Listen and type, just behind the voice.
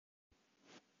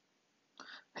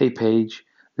Hey Paige,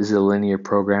 this is a linear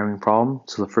programming problem.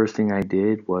 So the first thing I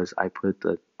did was I put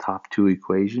the top two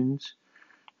equations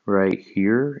right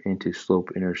here into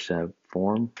slope-intercept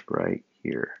form right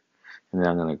here. And then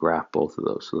I'm going to graph both of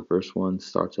those. So the first one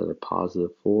starts at a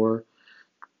positive 4,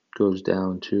 goes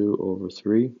down 2 over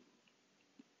 3.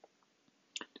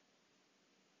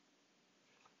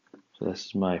 So this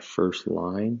is my first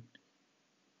line.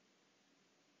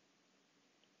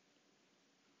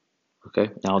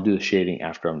 Okay, now I'll do the shading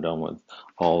after I'm done with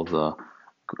all the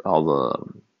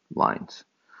lines.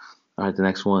 All right, the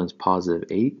next one is positive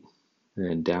 8, and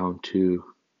then down 2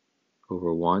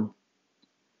 over 1,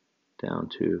 down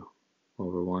 2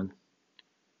 over 1.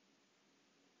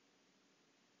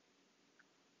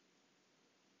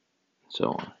 So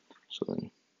on. So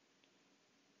then,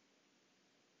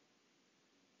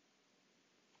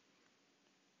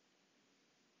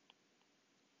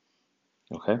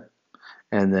 okay.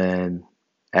 And then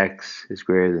x is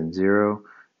greater than 0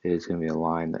 is going to be a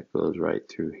line that goes right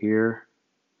through here.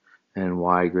 And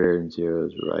y greater than 0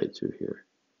 is right through here.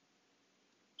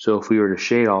 So if we were to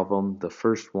shade all of them, the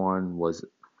first one was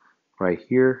right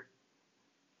here,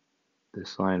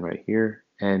 this line right here,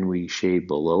 and we shade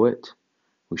below it.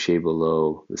 We shade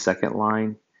below the second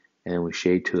line, and we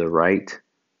shade to the right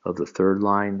of the third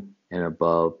line and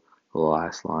above the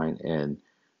last line, and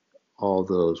all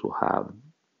those will have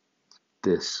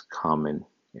this common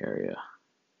area.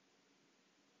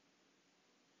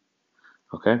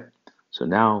 Okay, so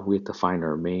now we have to find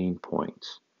our main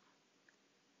points.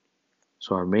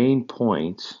 So our main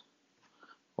points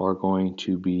are going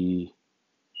to be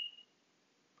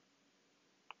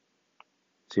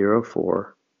 0,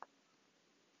 4,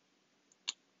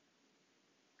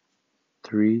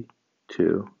 3,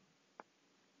 2,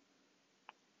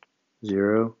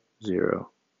 0, 0,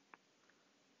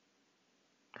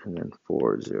 and then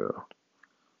 4, 0.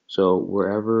 So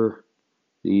wherever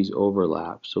these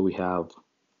overlap, so we have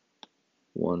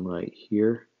one right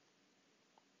here,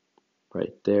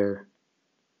 right there,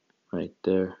 right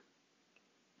there,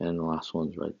 and the last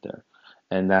one's right there.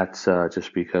 And that's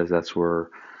just because that's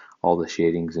where all the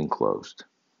shading's enclosed.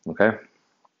 Okay?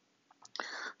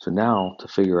 So now to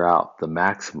figure out the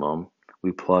maximum,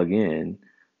 we plug in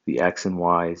the x and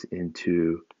y's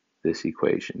into this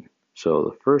equation. So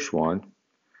the first one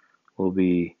will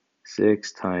be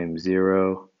 6 times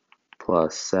 0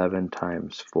 plus 7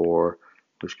 times 4,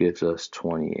 which gives us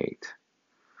 28.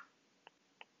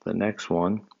 The next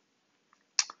one,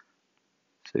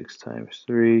 6 times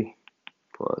 3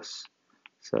 plus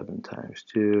 7 times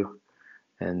 2,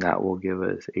 and that will give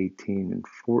us 18 and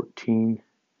 14,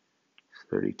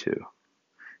 32.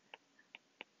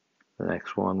 The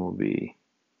next one will be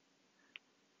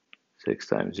 6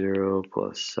 times 0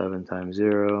 plus 7 times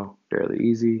 0, fairly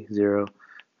easy, 0.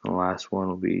 And the last one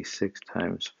will be 6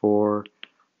 times 4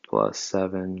 plus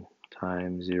 7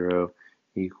 times 0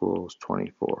 equals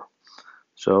 24.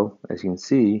 So, as you can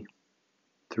see,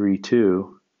 3,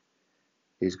 2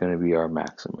 is going to be our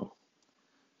maximum.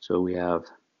 So we have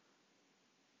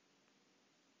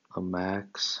a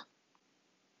max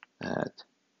at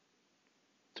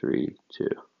 3, 2.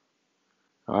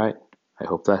 All right, I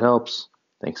hope that helps.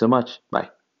 Thanks so much. Bye.